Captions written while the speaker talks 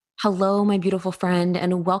Hello, my beautiful friend,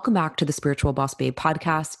 and welcome back to the Spiritual Boss Babe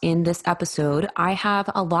podcast. In this episode, I have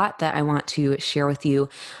a lot that I want to share with you.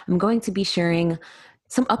 I'm going to be sharing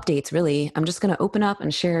some updates, really. I'm just going to open up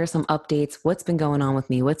and share some updates, what's been going on with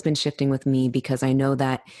me, what's been shifting with me, because I know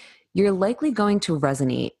that you're likely going to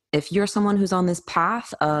resonate. If you're someone who's on this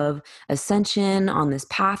path of ascension, on this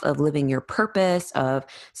path of living your purpose, of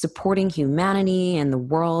supporting humanity and the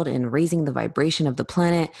world and raising the vibration of the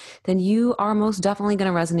planet, then you are most definitely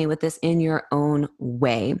going to resonate with this in your own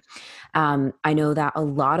way. I know that a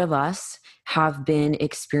lot of us have been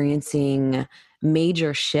experiencing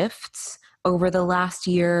major shifts over the last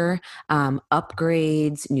year,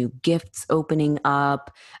 upgrades, new gifts opening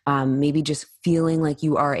up, maybe just feeling like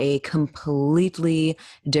you are a completely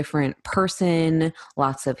different person,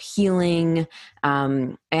 lots of healing.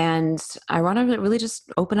 And I want to really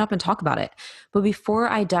just open up and talk about it. But before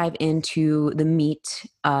I dive into the meat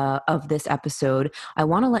of this episode, I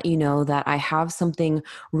want to let you know that I have something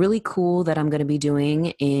really cool that I'm going to be doing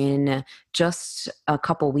in just a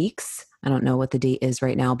couple weeks. I don't know what the date is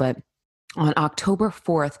right now, but on October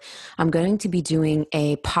 4th, I'm going to be doing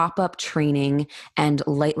a pop-up training and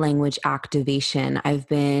light language activation. I've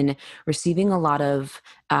been receiving a lot of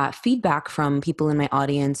feedback from people in my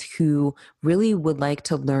audience who really would like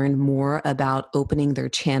to learn more about opening their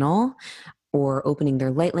channel or opening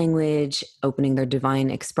their light language, opening their divine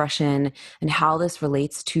expression, and how this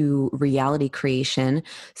relates to reality creation.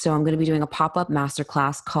 So I'm going to be doing a pop-up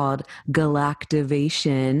masterclass called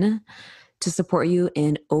Galactivation to support you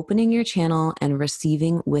in opening your channel and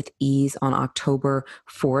receiving with ease on October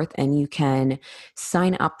 4th. And you can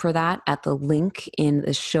sign up for that at the link in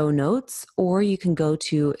the show notes, or you can go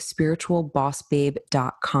to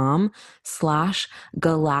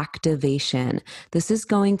spiritualbossbabe.com/galactivation. This is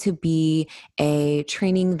going to be a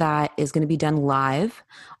training that is going to be done live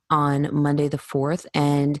on Monday the 4th,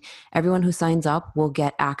 and everyone who signs up will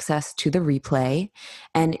get access to the replay.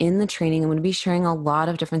 And in the training, I'm going to be sharing a lot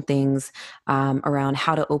of different things around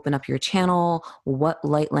how to open up your channel, what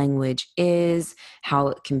light language is, how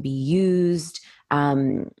it can be used,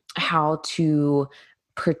 how to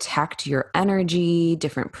protect your energy,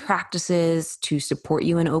 different practices to support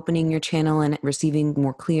you in opening your channel and receiving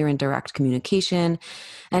more clear and direct communication,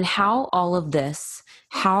 and how all of this,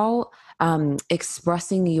 how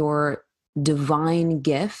expressing your divine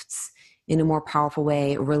gifts in a more powerful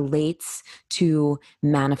way relates to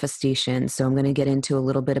manifestation. So I'm going to get into a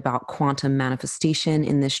little bit about quantum manifestation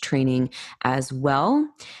in this training as well.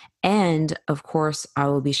 And of course, I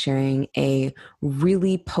will be sharing a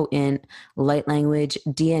really potent light language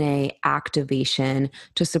DNA activation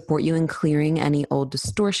to support you in clearing any old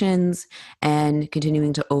distortions and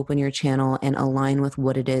continuing to open your channel and align with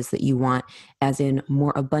what it is that you want, as in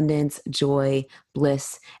more abundance, joy,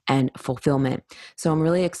 bliss, and fulfillment. So I'm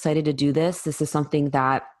really excited to do this. This is something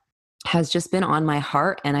that has just been on my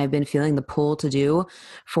heart and I've been feeling the pull to do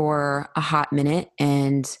for a hot minute.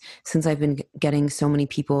 And since I've been getting so many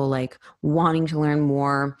people like wanting to learn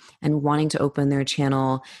more and wanting to open their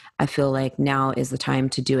channel, I feel like now is the time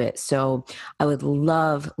to do it. So I would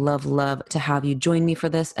love, love, love to have you join me for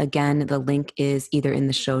this. Again, the link is either in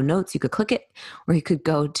the show notes. You could click it, or you could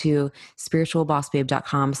go to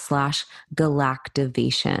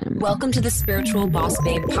spiritualbossbabe.com/galactivation. Welcome to the Spiritual Boss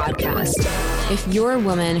Babe podcast. If you're a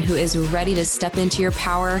woman who is ready to step into your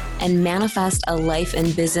power and manifest a life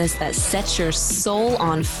and business that sets your soul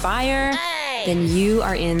on fire, then you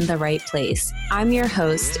are in the right place. I'm your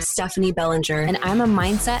host, Stephanie Bellinger, and I'm a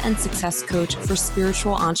mindset and success coach for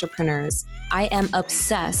spiritual entrepreneurs. I am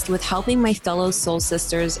obsessed with helping my fellow soul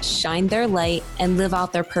sisters shine their light and live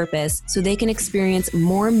out their purpose so they can experience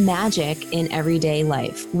more magic in everyday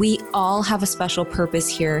life. We all have a special purpose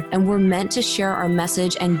here, and we're meant to share our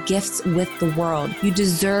message and gifts with the world. You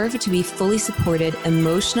deserve to be fully supported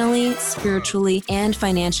emotionally, spiritually, and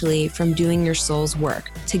financially from doing your soul's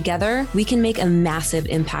work. Together, we can make a massive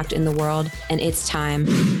impact in the world, and it's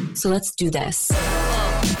time. So let's do this.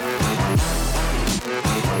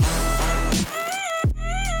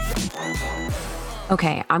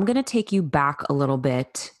 Okay, I'm going to take you back a little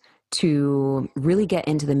bit to really get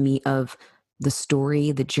into the meat of the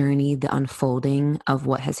story, the journey, the unfolding of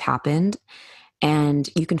what has happened. And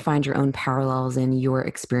you can find your own parallels in your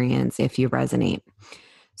experience if you resonate.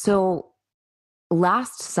 So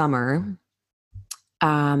last summer,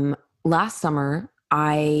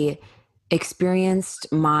 I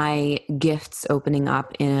experienced my gifts opening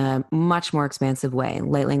up in a much more expansive way.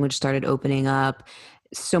 Light language started opening up.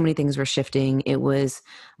 So many things were shifting. It was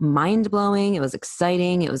mind-blowing. It was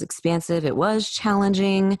exciting. It was expansive. It was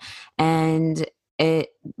challenging. And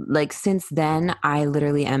since then, I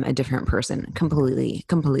literally am a different person, completely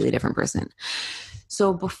different person.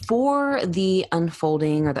 So before the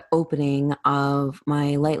unfolding or the opening of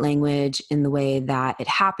my light language in the way that it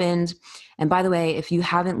happened, and by the way, if you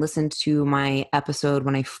haven't listened to my episode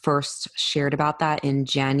when I first shared about that in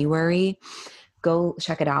January, go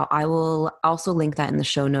check it out. I will also link that in the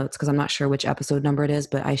show notes because I'm not sure which episode number it is,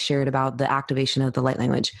 but I shared about the activation of the light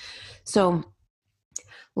language. So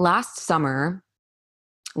last summer,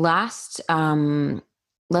 let's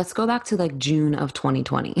go back to like June of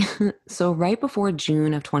 2020. So right before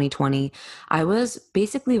June of 2020, I was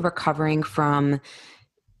basically recovering from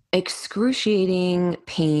excruciating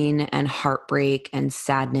pain and heartbreak and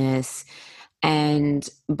sadness. And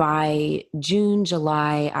by June,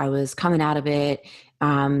 July, I was coming out of it,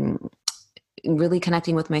 really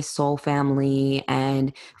connecting with my soul family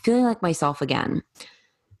and feeling like myself again.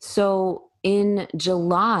 So in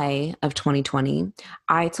July of 2020,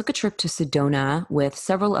 I took a trip to Sedona with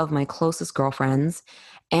several of my closest girlfriends,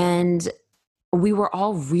 and we were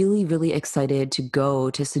all really, really excited to go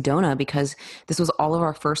to Sedona because this was all of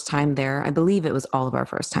our first time there. I believe it was all of our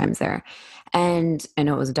first times there. And I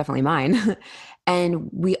know it was definitely mine. And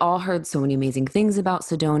we all heard so many amazing things about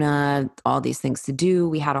Sedona, all these things to do.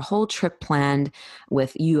 We had a whole trip planned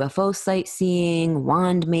with UFO sightseeing,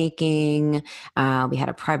 wand making. We had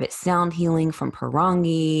a private sound healing from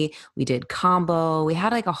Parangi. We did combo. We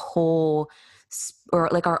had like a whole, or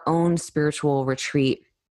like our own spiritual retreat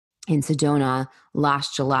in Sedona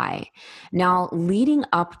last July. Now, leading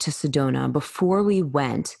up to Sedona, before we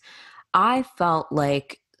went, I felt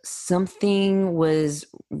like something was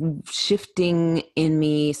shifting in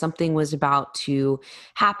me. Something was about to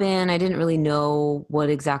happen. I didn't really know what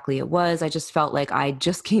exactly it was. I just felt like I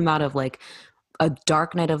just came out of like a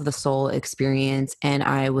dark night of the soul experience and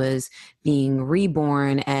I was being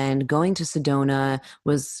reborn, and going to Sedona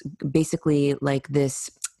was basically like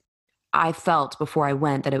this. I felt before I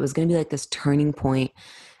went that it was going to be like this turning point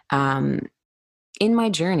um, in my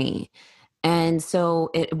journey. And so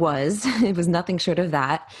it was, it was nothing short of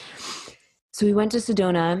that. So we went to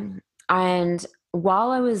Sedona, and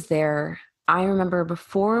while I was there, I remember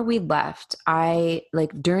before we left, I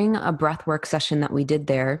like during a breathwork session that we did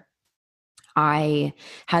there, I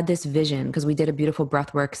had this vision because we did a beautiful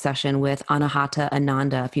breathwork session with Anahata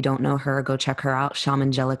Ananda. If you don't know her, go check her out,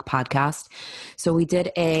 Shamangelic podcast. So we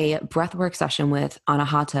did a breathwork session with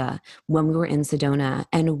Anahata when we were in Sedona.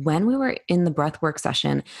 And when we were in the breathwork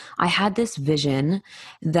session, I had this vision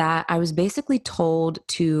that I was basically told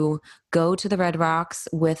to go to the Red Rocks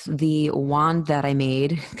with the wand that I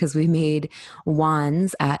made, because we made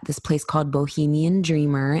wands at this place called Bohemian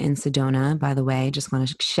Dreamer in Sedona, by the way. Just want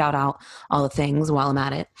to shout out all the things while I'm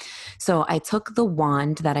at it. So I took the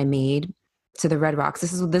wand that I made to the Red Rocks.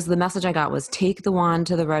 This is the message I got was take the wand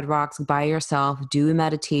to the Red Rocks by yourself, do a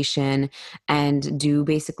meditation, and do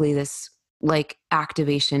basically this like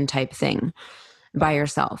activation type thing by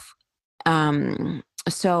yourself.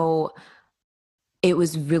 So it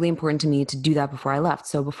was really important to me to do that before I left.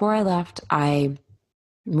 So before I left, I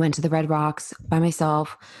went to the Red Rocks by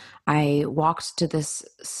myself. I walked to this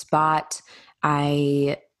spot.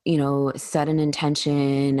 I, set an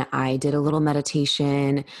intention. I did a little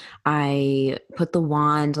meditation. I put the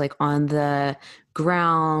wand like on the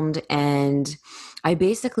ground, and I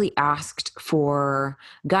basically asked for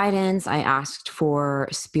guidance. I asked for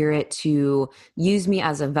spirit to use me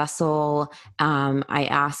as a vessel. I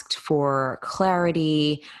asked for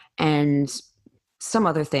clarity and some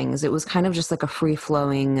other things. It was kind of just like a free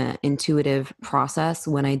flowing, intuitive process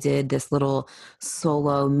when I did this little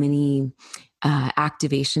solo mini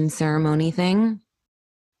activation ceremony thing.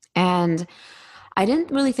 And I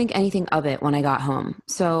didn't really think anything of it when I got home.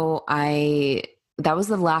 So that was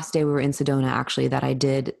the last day we were in Sedona, actually, that I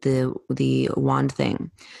did the wand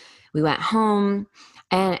thing. We went home,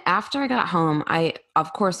 and after I got home, I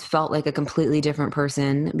of course felt like a completely different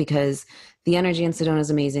person because the energy in Sedona is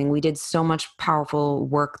amazing. We did so much powerful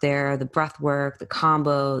work there, the breath work, the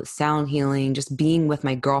combo, the sound healing, just being with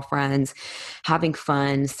my girlfriends, having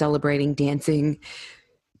fun, celebrating, dancing.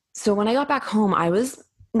 So when I got back home, I was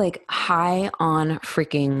like high on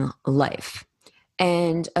freaking life.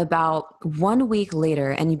 And about 1 week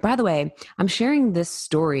later, and by the way, I'm sharing this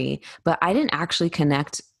story, but I didn't actually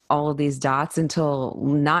connect all of these dots until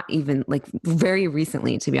not even like very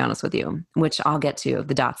recently, to be honest with you, which I'll get to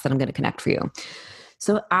the dots that I'm going to connect for you.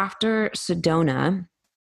 So after Sedona,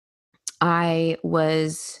 I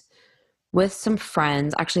was with some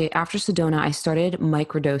friends. Actually, after Sedona, I started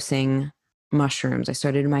microdosing mushrooms.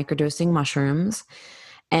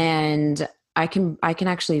 And I can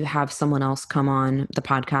actually have someone else come on the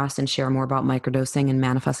podcast and share more about microdosing and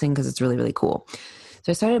manifesting because it's really, really cool.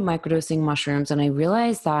 So I started microdosing mushrooms, and I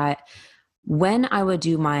realized that when I would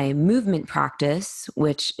do my movement practice,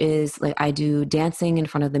 which is like I do dancing in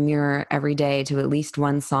front of the mirror every day to at least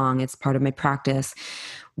one song, it's part of my practice.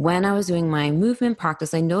 When I was doing my movement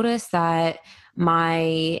practice, I noticed that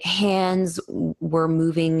my hands were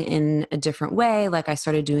moving in a different way. Like I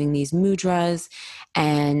started doing these mudras,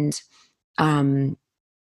 and um,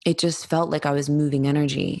 it just felt like I was moving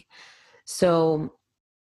energy. So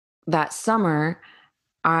that summer,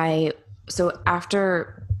 I, so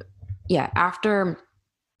after, yeah, after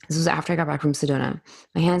this was after I got back from Sedona.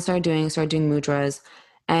 My hands started doing mudras,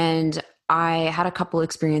 and I had a couple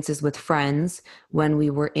experiences with friends when we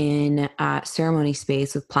were in ceremony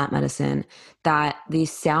space with plant medicine that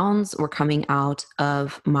these sounds were coming out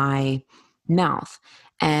of my mouth,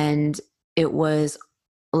 and it was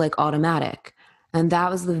like automatic. And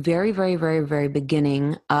that was the very, very, very, very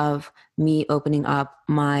beginning of me opening up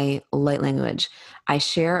my light language. I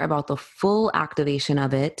share about the full activation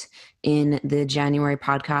of it in the January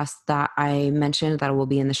podcast that I mentioned that will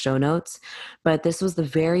be in the show notes. But this was the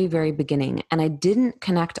very, very beginning. And I didn't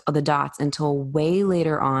connect the dots until way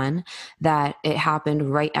later on that it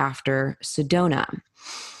happened right after Sedona.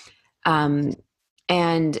 Um,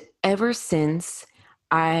 and ever since,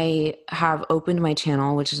 I have opened my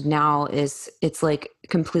channel, which is now it's like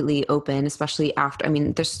completely open, especially after, I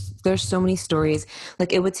mean, there's so many stories.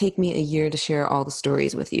 Like it would take me a year to share all the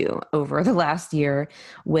stories with you over the last year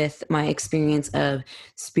with my experience of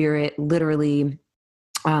spirit literally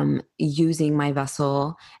using my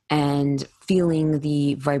vessel and feeling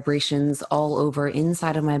the vibrations all over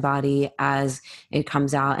inside of my body as it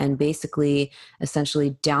comes out, and basically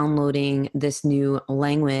essentially downloading this new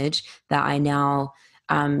language that I now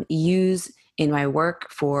use in my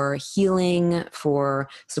work for healing, for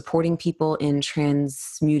supporting people in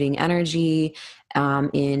transmuting energy,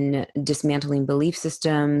 in dismantling belief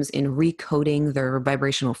systems, in recoding their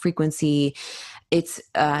vibrational frequency. It's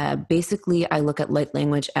basically, I look at light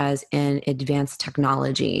language as an advanced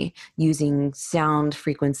technology using sound,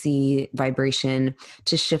 frequency, vibration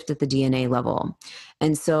to shift at the DNA level.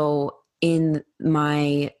 And so, in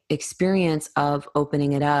my experience of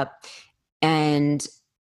opening it up and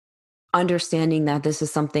understanding that this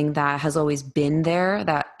is something that has always been there,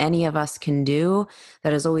 that any of us can do,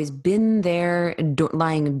 that has always been there,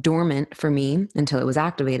 lying dormant for me until it was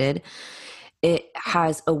activated, it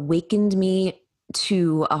has awakened me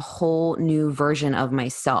to a whole new version of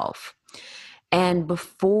myself. And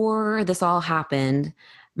before this all happened,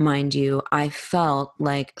 mind you, I felt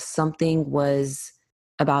like something was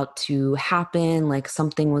about to happen, like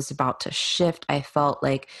something was about to shift. I felt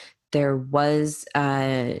like there was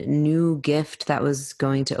a new gift that was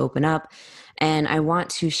going to open up. And I want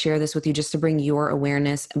to share this with you just to bring your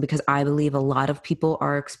awareness, because I believe a lot of people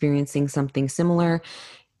are experiencing something similar,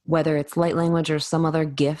 whether it's light language or some other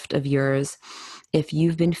gift of yours. If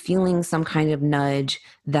you've been feeling some kind of nudge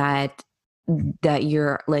that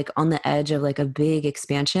you're like on the edge of like a big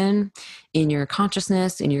expansion in your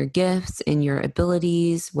consciousness, in your gifts, in your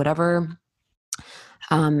abilities, whatever,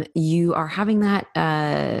 you are having that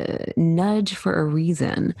nudge for a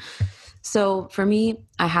reason. So for me,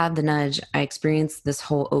 I had the nudge. I experienced this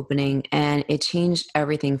whole opening, and it changed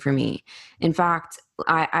everything for me. In fact,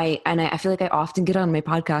 I feel like I often get on my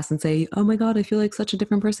podcast and say, "Oh my God, I feel like such a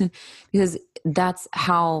different person," because that's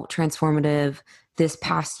how transformative this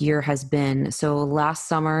past year has been. So last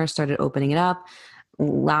summer, started opening it up.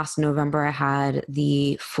 Last November, I had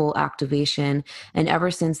the full activation. And ever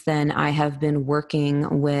since then, I have been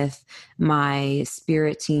working with my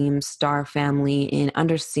spirit team, Star Family, in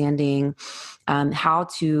understanding how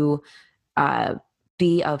to uh,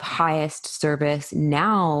 be of highest service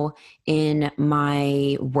now in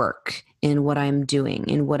my work, in what I'm doing,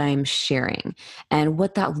 in what I'm sharing, and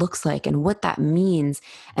what that looks like and what that means.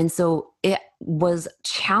 And so it was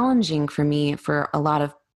challenging for me for a lot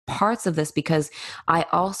of parts of this, because I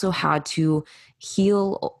also had to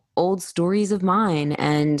heal old stories of mine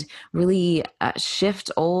and really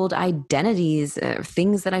shift old identities,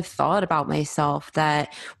 things that I've thought about myself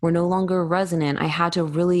that were no longer resonant. I had to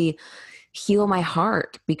really heal my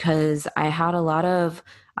heart because I had a lot of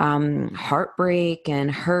heartbreak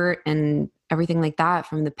and hurt and everything like that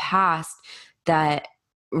from the past that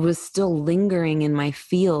was still lingering in my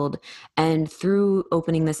field. And through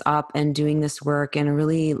opening this up and doing this work and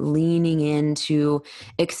really leaning into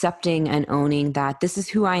accepting and owning that this is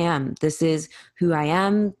who I am, this is who I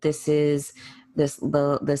am, this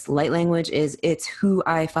light language is, it's who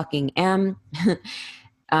I fucking am.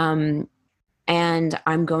 um, and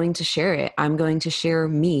I'm going to share it. I'm going to share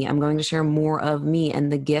me. I'm going to share more of me and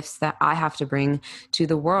the gifts that I have to bring to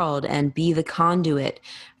the world and be the conduit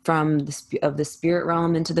from the spirit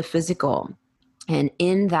realm into the physical. And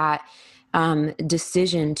in that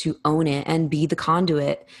decision to own it and be the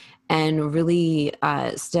conduit and really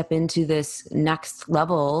step into this next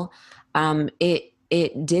level,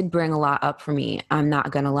 it did bring a lot up for me. I'm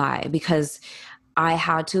not gonna lie, because I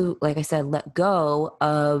had to, like I said, let go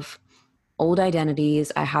of old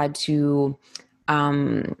identities. I had to,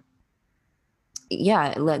 um,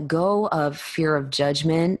 yeah, let go of fear of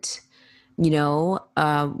judgment. What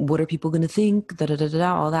are people going to think? Da, da, da, da,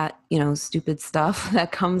 da, all that, stupid stuff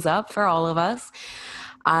that comes up for all of us.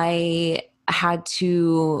 I had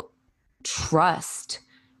to trust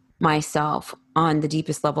myself on the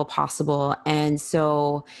deepest level possible. And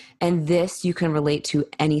this you can relate to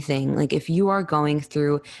anything. Like if you are going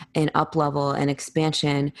through an up level, an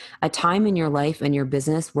expansion, a time in your life and your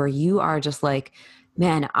business where you are just like,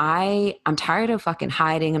 man, I'm tired of fucking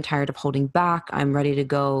hiding. I'm tired of holding back. I'm ready to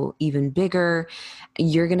go even bigger.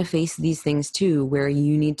 You're going to face these things too, where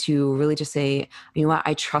you need to really just say, you know what?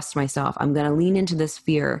 I trust myself. I'm going to lean into this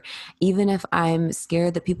fear. Even if I'm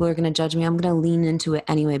scared that people are going to judge me, I'm going to lean into it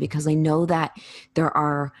anyway, because I know that there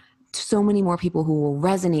are so many more people who will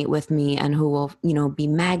resonate with me and who will, be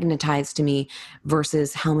magnetized to me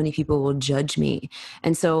versus how many people will judge me.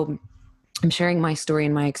 And so I'm sharing my story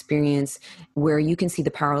and my experience where you can see the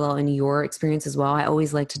parallel in your experience as well. I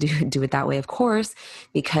always like to do it that way, of course,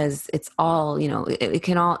 because it's all, it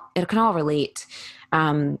can all relate.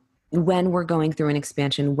 When we're going through an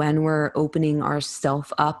expansion, when we're opening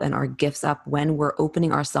ourself up and our gifts up, when we're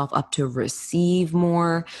opening ourselves up to receive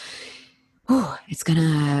more, it's going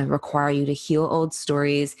to require you to heal old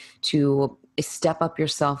stories, to step up your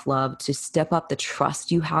self-love, to step up the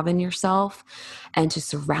trust you have in yourself, and to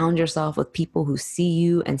surround yourself with people who see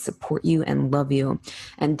you and support you and love you.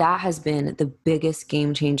 And that has been the biggest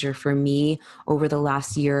game changer for me over the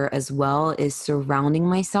last year as well, is surrounding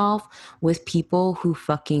myself with people who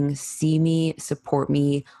fucking see me, support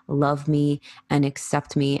me, love me, and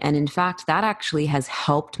accept me. And in fact, that actually has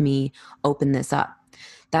helped me open this up.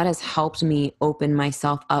 That has helped me open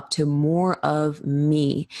myself up to more of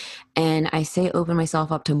me. And I say open myself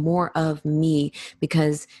up to more of me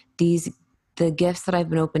because the gifts that I've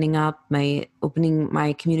been opening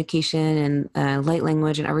my communication and light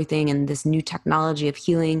language and everything, and this new technology of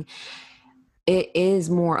healing, it is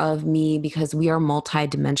more of me because we are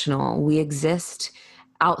multidimensional. We exist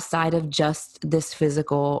outside of just this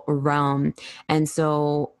physical realm. And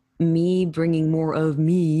so me bringing more of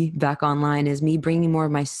me back online is me bringing more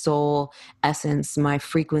of my soul essence, my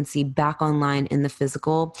frequency back online in the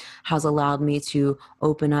physical, has allowed me to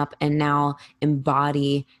open up and now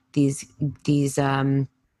embody these gifts.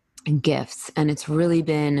 And it's really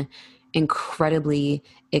been incredibly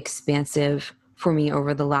expansive for me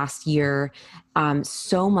over the last year.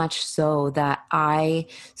 So much so that I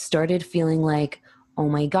started feeling like, oh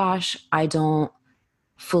my gosh, I don't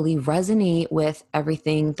fully resonate with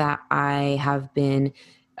everything that I have been,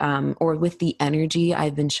 or with the energy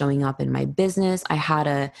I've been showing up in my business. I had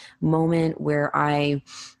a moment where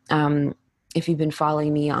if you've been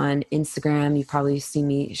following me on Instagram, you've probably seen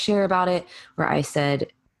me share about it, where I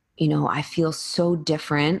said, I feel so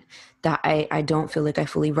different that I don't feel like I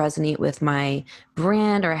fully resonate with my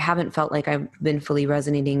brand, or I haven't felt like I've been fully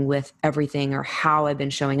resonating with everything or how I've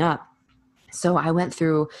been showing up. So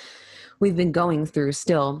we've been going through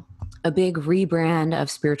still a big rebrand of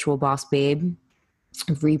Spiritual Boss Babe.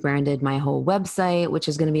 I've rebranded my whole website, which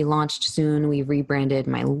is going to be launched soon. We rebranded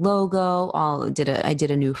my logo. I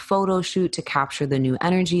did a new photo shoot to capture the new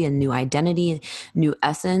energy and new identity, new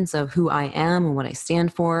essence of who I am and what I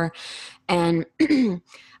stand for. And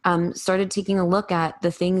started taking a look at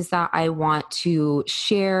the things that I want to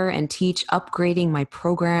share and teach, upgrading my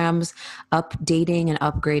programs, updating and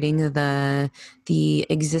upgrading the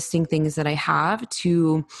existing things that I have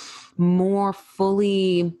to more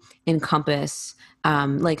fully encompass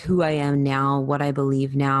like who I am now, what I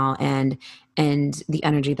believe now, and the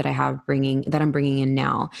energy that I'm bringing in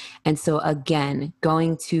now. And so again,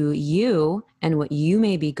 going to you and what you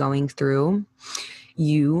may be going through.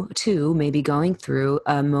 You too may be going through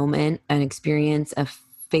a moment, an experience, a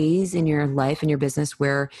phase in your life and your business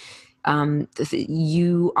where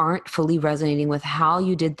you aren't fully resonating with how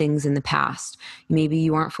you did things in the past. Maybe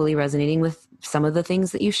you aren't fully resonating with some of the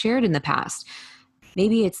things that you shared in the past.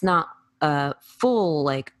 Maybe it's not full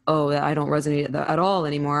like, oh, I don't resonate at all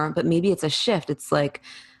anymore, but maybe it's a shift. It's like,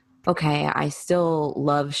 okay, I still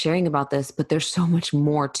love sharing about this, but there's so much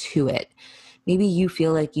more to it. Maybe you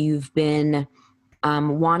feel like you've been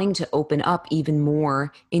wanting to open up even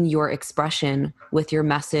more in your expression with your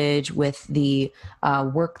message, with the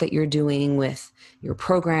work that you're doing, with your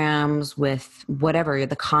programs, with whatever,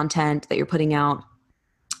 the content that you're putting out.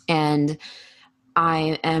 And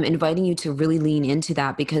I am inviting you to really lean into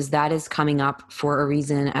that, because that is coming up for a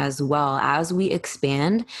reason as well. As we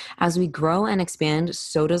expand, as we grow and expand,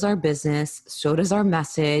 so does our business, so does our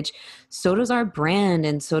message, so does our brand,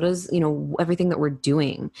 and so does, everything that we're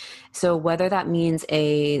doing. So whether that means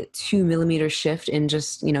a 2 millimeter shift in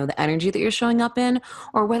just, the energy that you're showing up in,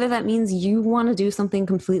 or whether that means you want to do something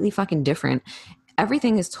completely fucking different,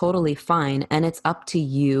 everything is totally fine. And it's up to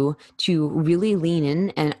you to really lean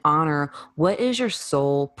in and honor what is your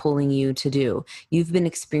soul pulling you to do. You've been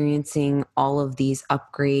experiencing all of these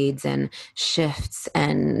upgrades and shifts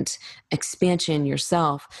and expansion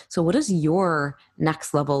yourself. So what does your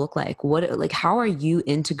next level look like? How are you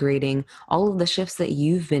integrating all of the shifts that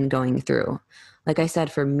you've been going through? Like I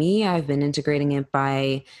said, for me, I've been integrating it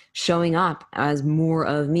by showing up as more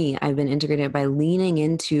of me. I've been integrating it by leaning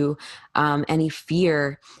into any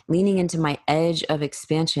fear, leaning into my edge of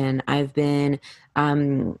expansion. I've been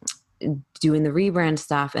doing the rebrand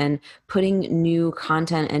stuff and putting new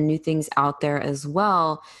content and new things out there as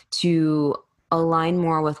well to align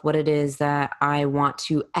more with what it is that I want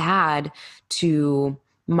to add to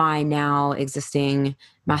my now existing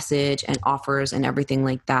message and offers and everything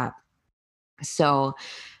like that. So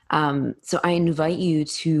I invite you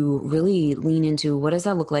to really lean into, what does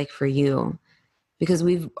that look like for you? Because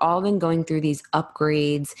we've all been going through these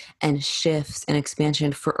upgrades and shifts and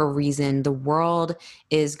expansion for a reason. The world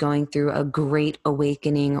is going through a great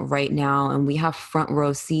awakening right now, and we have front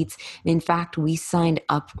row seats. In fact, we signed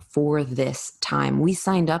up for this time. We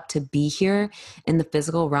signed up to be here in the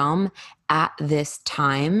physical realm at this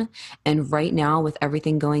time. And right now, with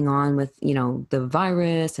everything going on with, the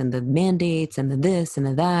virus and the mandates and the this and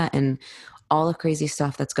the that, and all the crazy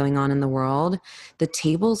stuff that's going on in the world, the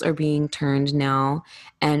tables are being turned now.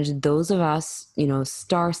 And those of us,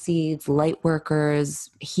 star seeds, light workers,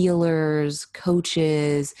 healers,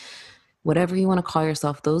 coaches, whatever you want to call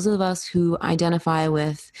yourself, those of us who identify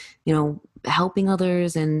with, helping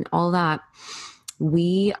others and all that,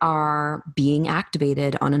 we are being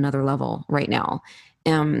activated on another level right now.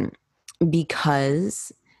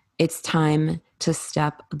 Because it's time to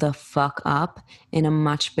step the fuck up in a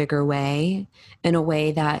much bigger way, in a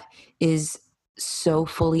way that is so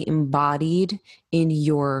fully embodied in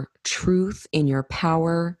your truth, in your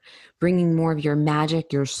power, bringing more of your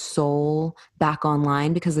magic, your soul back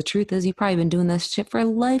online. Because the truth is, you've probably been doing this shit for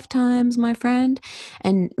lifetimes, my friend.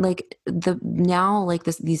 And these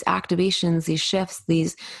activations, these shifts,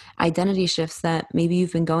 these identity shifts that maybe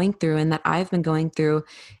you've been going through and that I've been going through,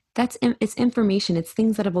 it's information. It's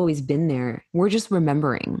things that have always been there. We're just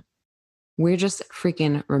remembering. We're just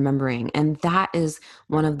freaking remembering. And that is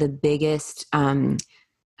one of the biggest, I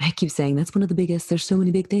keep saying that's one of the biggest, there's so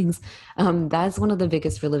many big things. That's one of the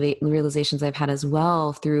biggest realizations I've had as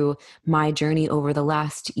well through my journey over the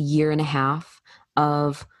last year and a half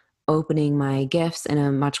of opening my gifts in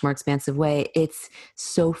a much more expansive way. It's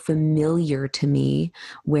so familiar to me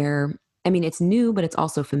it's new, but it's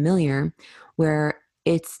also familiar, where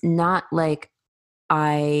it's not like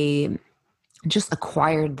I just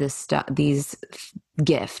acquired these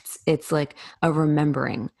gifts. It's like a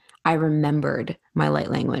remembering. I remembered my light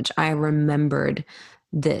language. I remembered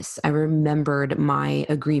this. I remembered my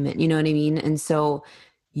agreement. You know what I mean? And so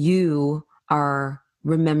you are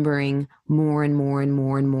remembering more and more and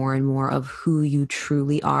more and more and more of who you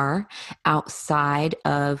truly are, outside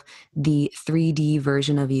of the 3D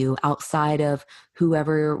version of you, outside of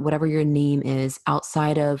whatever your name is,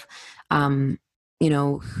 outside of,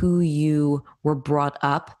 who you were brought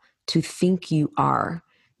up to think you are.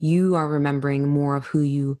 You are remembering more of who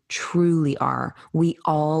you truly are. We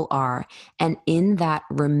all are. And in that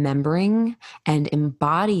remembering and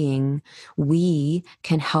embodying, we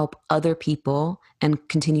can help other people and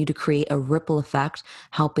continue to create a ripple effect,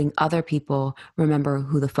 helping other people remember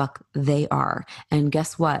who the fuck they are. And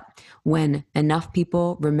guess what? When enough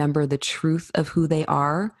people remember the truth of who they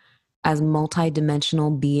are as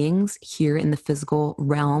multidimensional beings here in the physical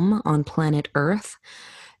realm on planet Earth,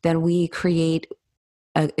 then we create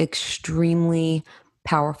an extremely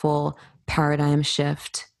powerful paradigm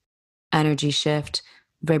shift, energy shift,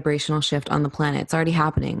 vibrational shift on the planet. It's already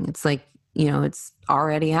happening. It's like, it's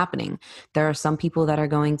already happening. There are some people that are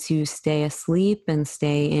going to stay asleep and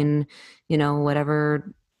stay in,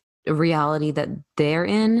 whatever reality that they're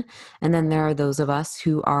in. And then there are those of us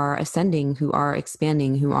who are ascending, who are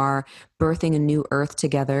expanding, who are birthing a new earth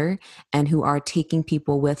together, and who are taking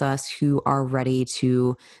people with us who are ready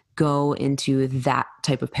to go into that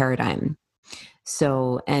type of paradigm.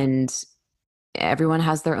 So, and everyone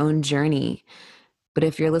has their own journey. But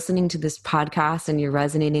if you're listening to this podcast and you're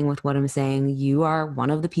resonating with what I'm saying, you are one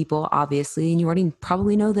of the people, obviously, and you already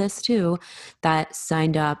probably know this too, that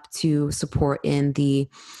signed up to support in the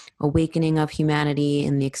awakening of humanity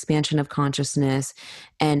and the expansion of consciousness.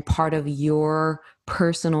 And part of your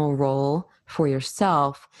personal role for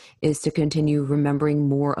yourself is to continue remembering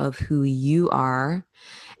more of who you are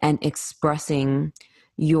and expressing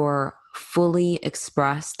your fully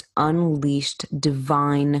expressed, unleashed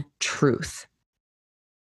divine truth.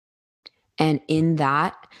 And in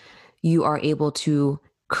that, you are able to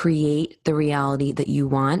create the reality that you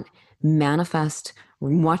want, manifest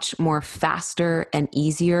much more faster and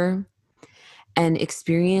easier, and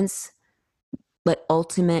experience like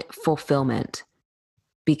ultimate fulfillment,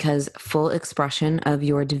 because full expression of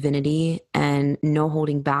your divinity and no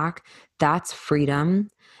holding back, that's freedom.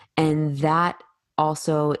 And that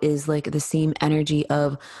also is like the same energy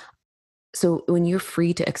of, so when you're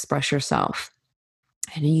free to express yourself,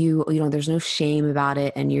 and there's no shame about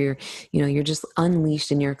it, and you're just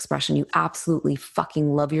unleashed in your expression, you absolutely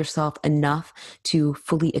fucking love yourself enough to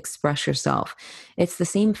fully express yourself. It's the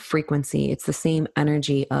same frequency, it's the same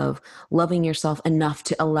energy of loving yourself enough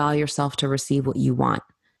to allow yourself to receive what you want.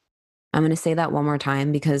 I'm going to say that one more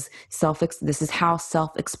time, because this is how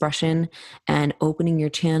self-expression and opening your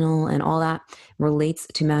channel and all that relates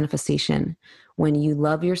to manifestation. When you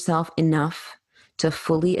love yourself enough to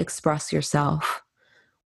fully express yourself,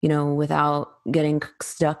 without getting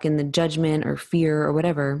stuck in the judgment or fear or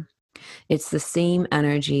whatever, it's the same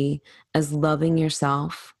energy as loving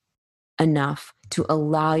yourself enough to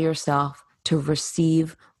allow yourself to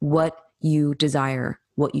receive what you desire,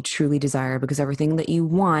 what you truly desire, because everything that you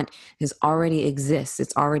want already exists.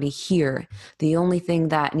 It's already here. The only thing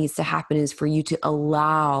that needs to happen is for you to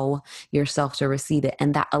allow yourself to receive it.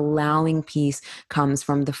 And that allowing piece comes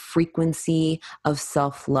from the frequency of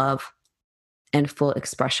self-love and full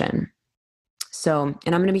expression. So,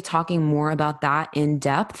 and I'm going to be talking more about that in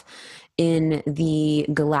depth in the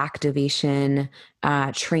Galactivation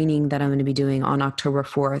training that I'm going to be doing on October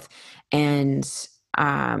 4th. And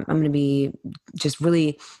I'm going to be just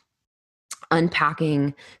really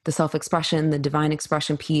unpacking the self-expression, the divine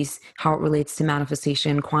expression piece, how it relates to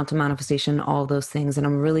manifestation, quantum manifestation, all those things. And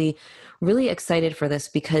I'm really, really excited for this,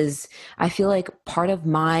 because I feel like part of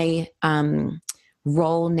my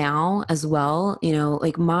role now as well,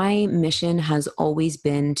 like my mission has always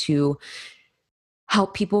been to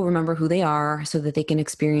help people remember who they are so that they can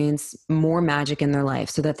experience more magic in their life,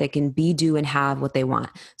 so that they can be, do, and have what they want,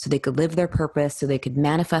 so they could live their purpose, so they could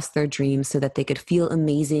manifest their dreams, so that they could feel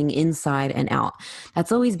amazing inside and out.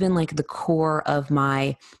 That's always been like the core of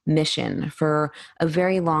my mission for a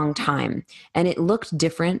very long time. And it looked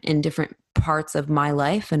different in different parts of my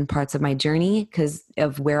life and parts of my journey because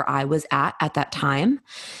of where I was at that time.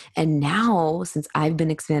 And now, since I've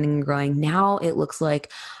been expanding and growing, now it looks like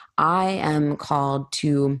I am called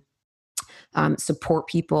to support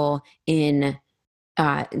people in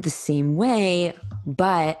the same way,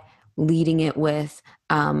 but leading it with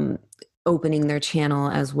opening their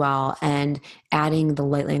channel as well, and adding the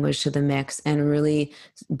light language to the mix, and really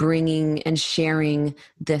bringing and sharing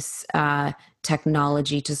this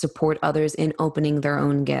technology to support others in opening their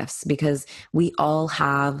own gifts, because we all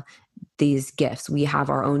have these gifts. We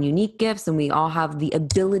have our own unique gifts, and we all have the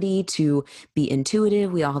ability to be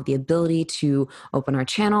intuitive. We all have the ability to open our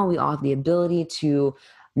channel. We all have the ability to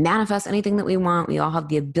manifest anything that we want. We all have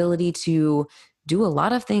the ability to do a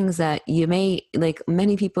lot of things that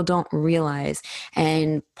many people don't realize.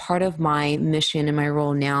 And part of my mission and my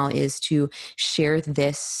role now is to share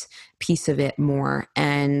this piece of it more,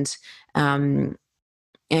 and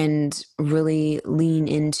really lean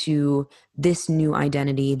into this new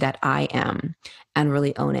identity that I am, and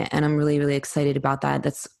really own it. And I'm really, really excited about that.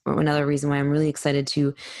 That's another reason why I'm really excited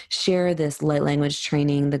to share this light language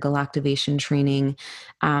training, the Galactivation training,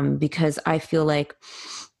 because I feel like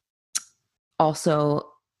also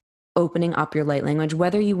opening up your light language,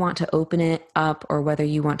 whether you want to open it up or whether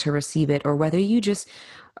you want to receive it, or whether you just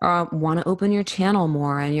want to open your channel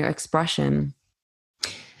more and your expression,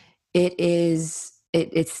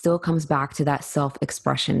 it still comes back to that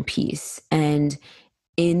self-expression piece. And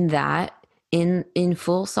in that, in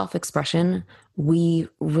full self-expression, we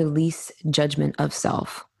release judgment of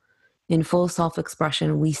self. In full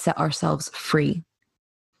self-expression, we set ourselves free.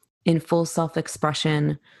 In full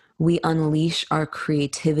self-expression, we unleash our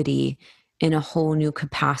creativity in a whole new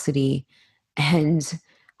capacity. And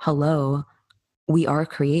hello, we are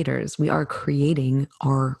creators. We are creating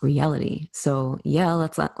our reality. So yeah,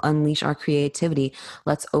 let's unleash our creativity.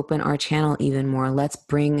 Let's open our channel even more. Let's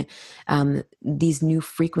bring these new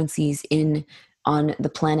frequencies in on the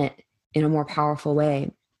planet in a more powerful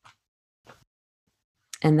way.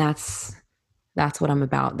 And that's what I'm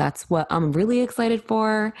about. That's what I'm really excited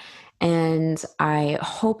for. And I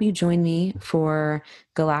hope you join me for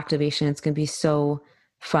Galactivation. It's going to be so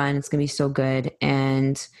fun. It's going to be so good.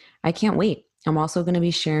 And I can't wait. I'm also going to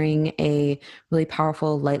be sharing a really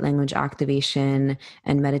powerful light language activation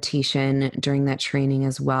and meditation during that training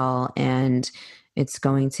as well. And it's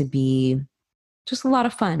going to be just a lot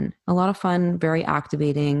of fun, very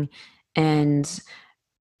activating. And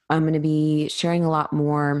I'm going to be sharing a lot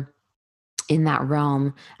more in that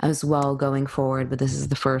realm as well going forward, but this is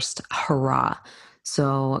the first hurrah.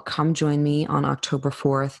 So come join me on October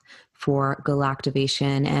 4th for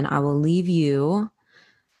Galactivation, and I will leave you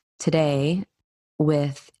today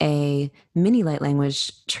with a mini light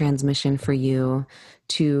language transmission for you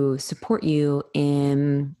to support you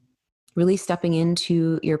in really stepping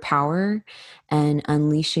into your power and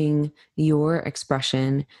unleashing your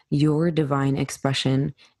expression, your divine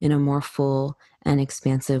expression in a more full and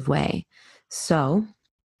expansive way. So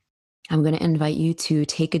I'm going to invite you to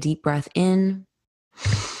take a deep breath in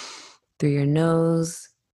through your nose,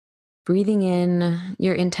 breathing in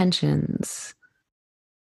your intentions,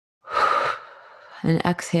 and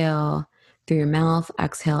exhale through your mouth.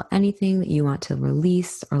 Exhale anything that you want to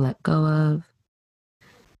release or let go of.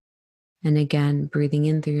 And again, breathing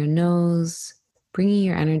in through your nose, bringing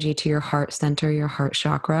your energy to your heart center, your heart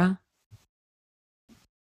chakra.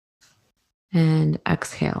 And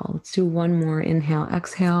exhale. Let's do one more inhale,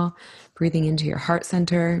 exhale, breathing into your heart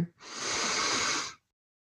center.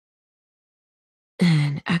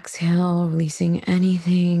 And exhale, releasing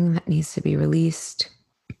anything that needs to be released.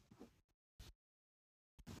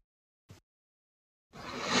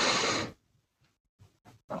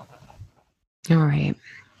 All right.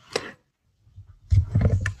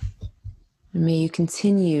 May you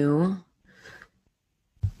continue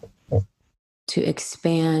to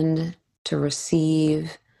expand, to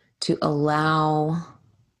receive, to allow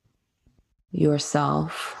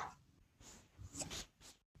yourself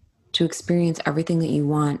to experience everything that you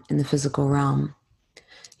want in the physical realm.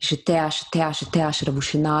 The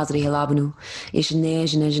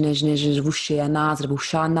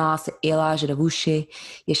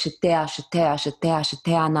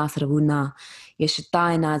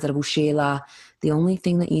only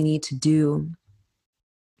thing that you need to do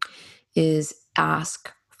is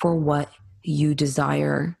ask for what you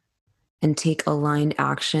desire and take aligned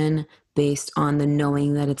action based on the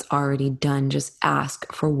knowing that it's already done. Just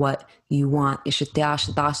ask for what you want.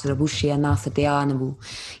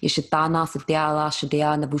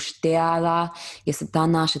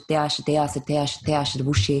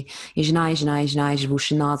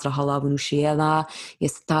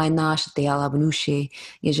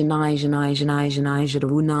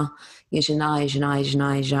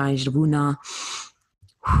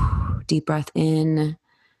 Deep breath in.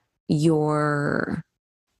 Your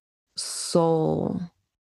soul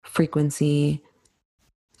frequency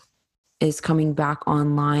is coming back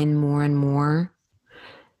online more and more.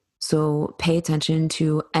 So pay attention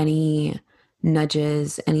to any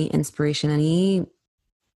nudges, any inspiration, any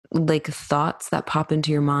like thoughts that pop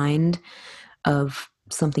into your mind of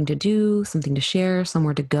something to do, something to share,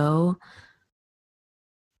 somewhere to go.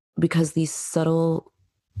 Because these subtle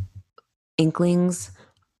inklings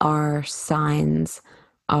are signs,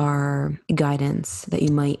 are guidance that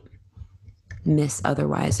you might miss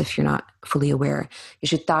otherwise if you're not fully aware.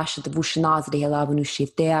 You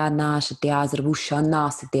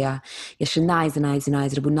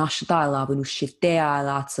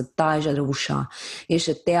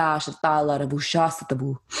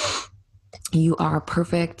are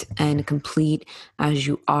perfect and complete as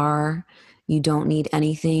you are. You don't need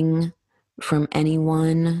anything from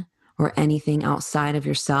anyone or anything outside of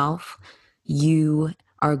yourself. You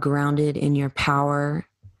are grounded in your power.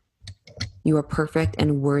 You are perfect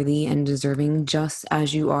and worthy and deserving just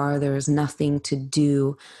as you are. There is nothing to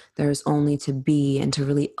do. There is only to be, and to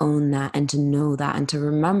really own that and to know that and to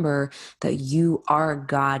remember that you are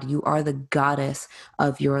God. You are the goddess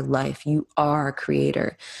of your life. You are a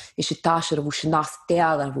creator.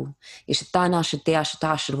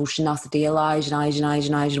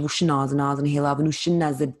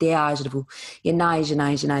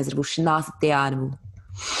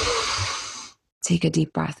 Take a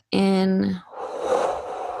deep breath in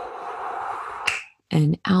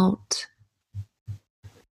and out.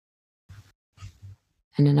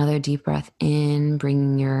 And another deep breath in,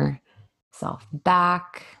 bringing your yourself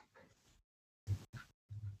back.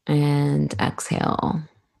 And exhale.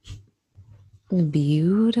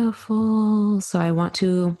 Beautiful. So I want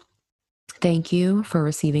to thank you for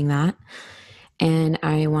receiving that. And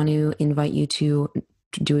I want to invite you to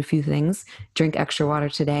do a few things. Drink extra water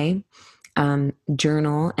today.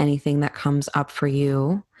 Journal anything that comes up for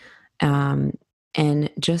you. And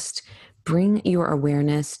just bring your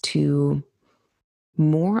awareness to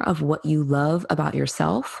more of what you love about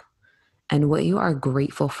yourself and what you are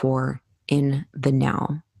grateful for in the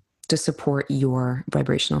now to support your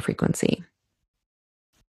vibrational frequency.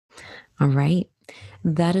 All right.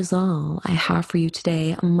 That is all I have for you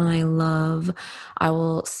today, my love. I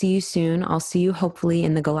will see you soon. I'll see you hopefully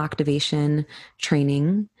in the Galactivation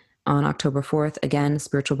training on October 4th. Again,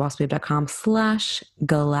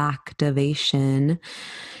 spiritualbossbabe.com/galactivation.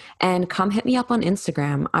 And come hit me up on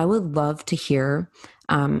Instagram. I would love to hear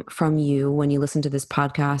from you when you listen to this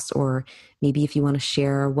podcast, or maybe if you want to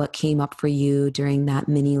share what came up for you during that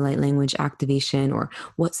mini light language activation, or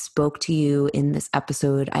what spoke to you in this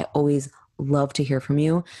episode. I always love to hear from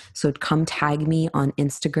you. So come tag me on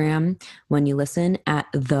Instagram when you listen at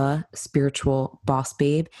The Spiritual Boss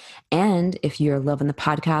Babe. And if you're loving the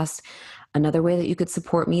podcast, another way that you could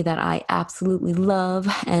support me that I absolutely love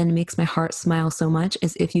and makes my heart smile so much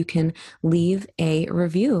is if you can leave a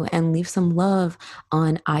review and leave some love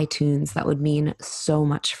on iTunes. That would mean so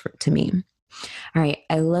much to me. All right.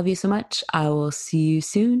 I love you so much. I will see you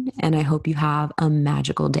soon, and I hope you have a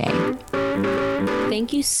magical day.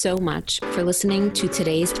 Thank you so much for listening to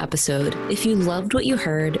today's episode. If you loved what you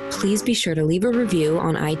heard, please be sure to leave a review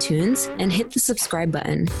on iTunes and hit the subscribe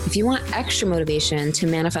button. If you want extra motivation to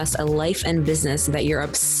manifest a life and business that you're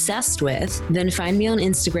obsessed with, then find me on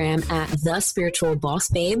Instagram at The Spiritual Boss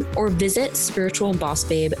Babe or visit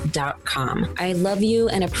spiritualbossbabe.com. I love you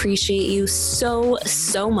and appreciate you so,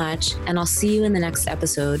 so much, and I'll see you in the next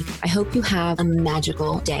episode. I hope you have a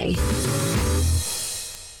magical day.